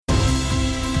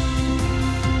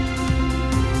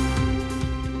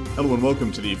Hello and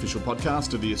welcome to the official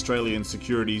podcast of the Australian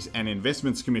Securities and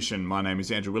Investments Commission. My name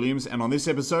is Andrew Williams, and on this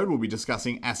episode we'll be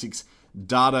discussing ASIC's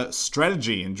data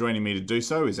strategy. And joining me to do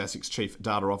so is ASIC's Chief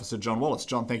Data Officer, John Wallace.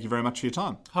 John, thank you very much for your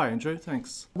time. Hi Andrew,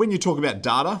 thanks. When you talk about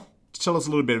data, tell us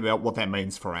a little bit about what that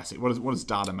means for ASIC. What does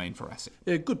data mean for ASIC?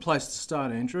 Yeah, good place to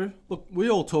start, Andrew. Look, we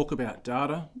all talk about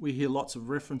data. We hear lots of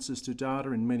references to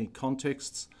data in many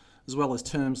contexts, as well as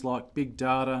terms like big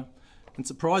data. And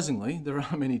surprisingly, there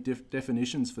are many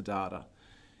definitions for data.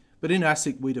 But in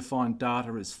ASIC, we define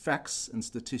data as facts and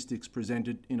statistics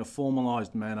presented in a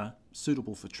formalised manner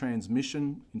suitable for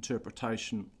transmission,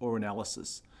 interpretation or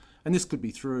analysis. And this could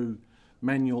be through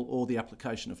manual or the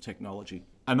application of technology.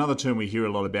 Another term we hear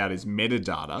a lot about is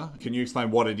metadata. Can you explain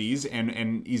what it is,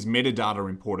 and is metadata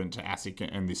important to ASIC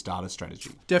and this data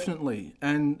strategy? Definitely.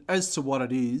 And as to what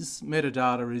it is,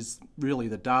 metadata is really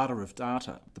the data of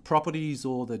data, the properties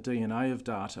or the DNA of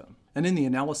data. And in the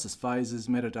analysis phases,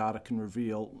 metadata can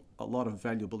reveal a lot of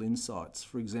valuable insights.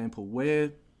 For example,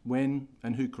 where, when,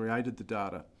 and who created the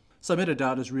data. So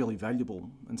metadata is really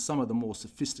valuable, and some of the more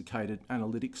sophisticated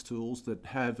analytics tools that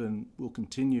have and will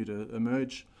continue to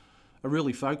emerge are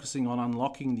really focusing on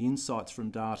unlocking the insights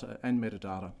from data and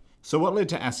metadata. So what led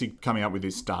to ASIC coming up with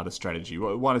this data strategy?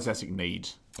 Why does ASIC need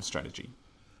a strategy?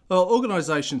 Well,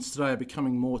 organisations today are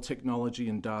becoming more technology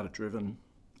and data driven.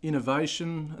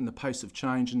 Innovation and the pace of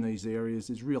change in these areas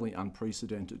is really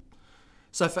unprecedented.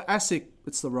 So for ASIC,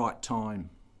 it's the right time.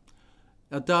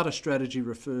 Our data strategy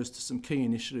refers to some key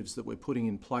initiatives that we're putting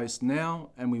in place now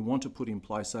and we want to put in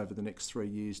place over the next 3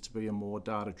 years to be a more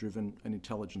data-driven and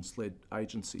intelligence-led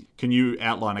agency. Can you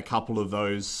outline a couple of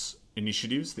those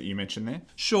initiatives that you mentioned there?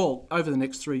 Sure. Over the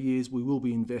next 3 years, we will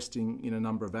be investing in a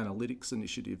number of analytics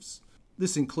initiatives.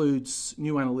 This includes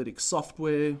new analytics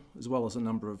software, as well as a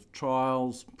number of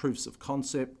trials, proofs of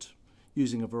concept,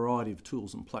 using a variety of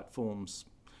tools and platforms,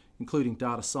 including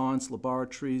data science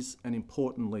laboratories and,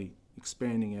 importantly,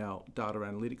 expanding our data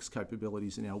analytics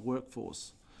capabilities in our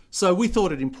workforce. So we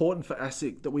thought it important for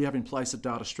ASIC that we have in place a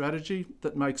data strategy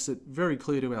that makes it very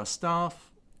clear to our staff,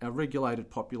 our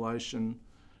regulated population,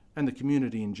 and the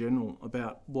community in general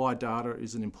about why data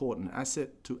is an important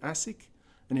asset to ASIC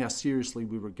and how seriously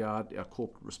we regard our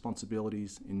corporate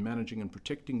responsibilities in managing and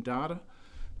protecting data,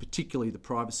 particularly the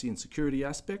privacy and security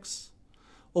aspects.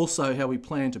 Also, how we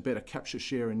plan to better capture,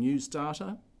 share and use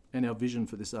data, and our vision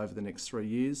for this over the next 3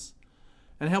 years,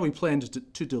 and how we plan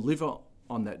to deliver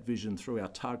on that vision through our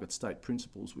target state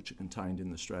principles, which are contained in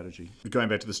the strategy. Going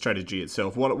back to the strategy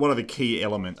itself, what are the key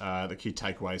elements, the key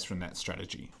takeaways from that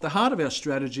strategy? The heart of our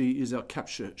strategy is our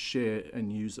capture, share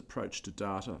and use approach to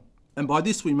data. And by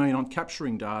this we mean on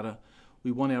capturing data,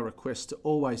 we want our requests to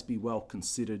always be well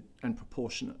considered and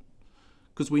proportionate,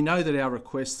 because we know that our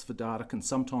requests for data can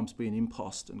sometimes be an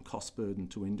impost and cost burden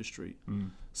to industry.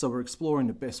 So we're exploring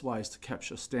the best ways to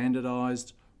capture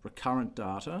standardised, recurrent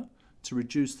data to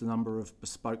reduce the number of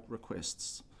bespoke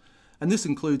requests. And this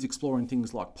includes exploring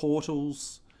things like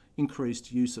portals,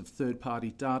 increased use of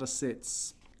third-party data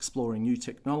sets, exploring new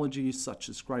technologies such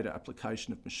as greater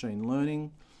application of machine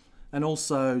learning, and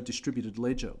also distributed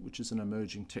ledger, which is an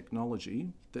emerging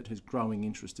technology that has growing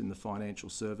interest in the financial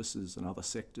services and other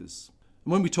sectors.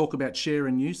 And when we talk about share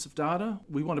and use of data,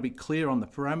 we want to be clear on the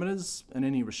parameters and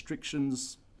any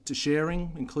restrictions to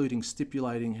sharing, including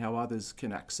stipulating how others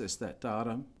can access that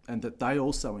data and that they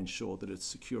also ensure that it's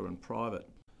secure and private.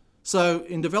 So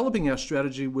in developing our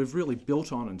strategy, we've really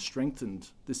built on and strengthened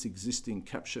this existing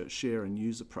capture, share and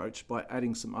use approach by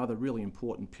adding some other really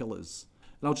important pillars.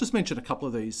 And I'll just mention a couple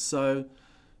of these. So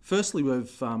firstly,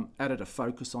 we've added a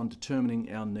focus on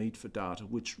determining our need for data,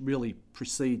 which really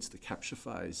precedes the capture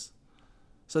phase.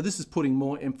 So this is putting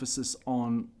more emphasis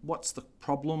on what's the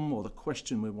problem or the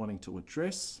question we're wanting to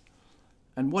address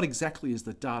and what exactly is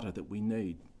the data that we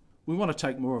need. We want to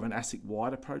take more of an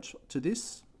ASIC-wide approach to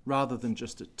this rather than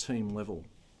just at team level.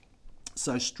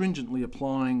 So stringently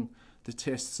applying the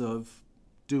tests of,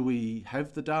 do we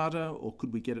have the data or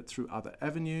could we get it through other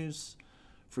avenues,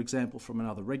 for example from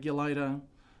another regulator?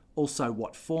 Also,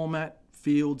 what format,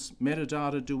 fields,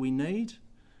 metadata do we need?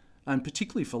 And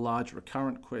particularly for large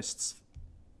recurrent requests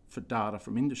for data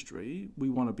from industry, we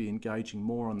want to be engaging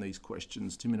more on these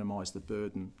questions to minimise the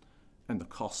burden and the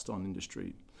cost on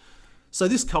industry. So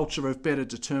this culture of better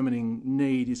determining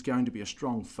need is going to be a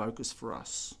strong focus for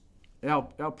us. Our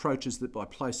approach is that by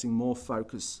placing more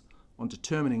focus on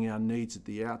determining our needs at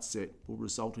the outset will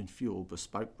result in fewer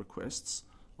bespoke requests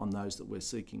on those that we're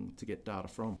seeking to get data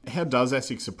from. How does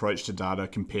ASIC's approach to data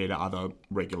compare to other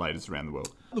regulators around the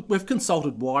world? Look, we've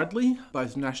consulted widely,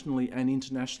 both nationally and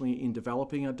internationally, in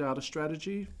developing our data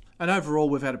strategy. And overall,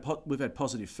 we've had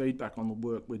positive feedback on the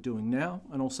work we're doing now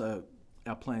and also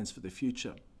our plans for the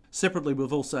future. Separately,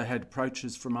 we've also had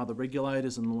approaches from other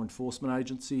regulators and law enforcement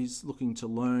agencies looking to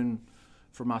learn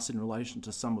from us in relation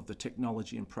to some of the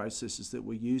technology and processes that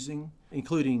we're using,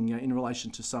 including in relation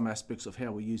to some aspects of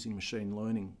how we're using machine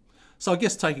learning. So I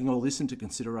guess taking all this into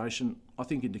consideration, I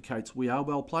think indicates we are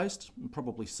well placed and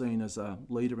probably seen as a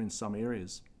leader in some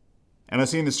areas. And I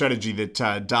see in the strategy that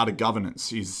data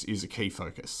governance is a key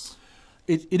focus.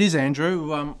 It is,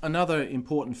 Andrew. Another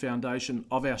important foundation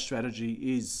of our strategy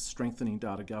is strengthening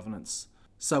data governance.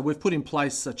 So we've put in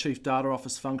place a Chief Data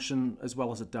Office function as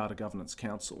well as a Data Governance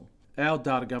Council. Our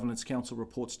Data Governance Council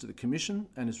reports to the Commission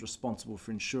and is responsible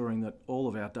for ensuring that all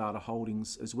of our data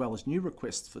holdings, as well as new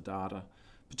requests for data,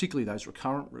 particularly those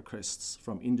recurrent requests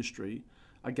from industry,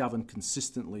 are governed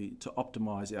consistently to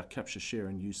optimise our capture, share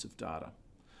and use of data.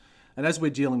 And as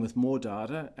we're dealing with more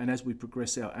data and as we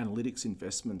progress our analytics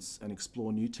investments and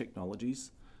explore new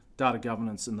technologies, data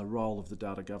governance and the role of the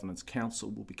Data Governance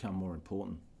Council will become more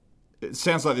important. It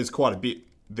sounds like there's quite a bit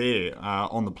there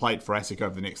on the plate for ASIC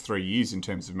over the next 3 years in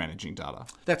terms of managing data.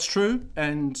 That's true,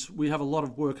 and we have a lot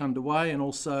of work underway and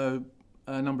also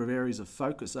a number of areas of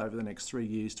focus over the next 3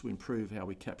 years to improve how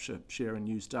we capture, share and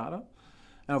use data.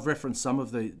 And I've referenced some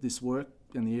of this work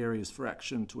and the areas for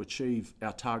action to achieve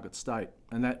our target state.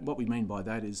 And that what we mean by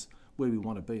that is where we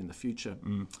want to be in the future.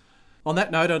 On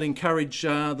that note, I'd encourage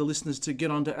the listeners to get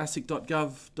onto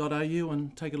asic.gov.au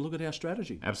and take a look at our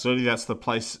strategy. Absolutely, that's the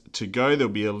place to go.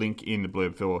 There'll be a link in the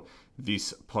blurb for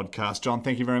this podcast. John,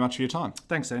 thank you very much for your time.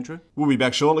 Thanks, Andrew. We'll be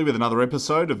back shortly with another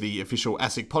episode of the official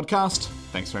ASIC podcast.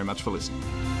 Thanks very much for listening.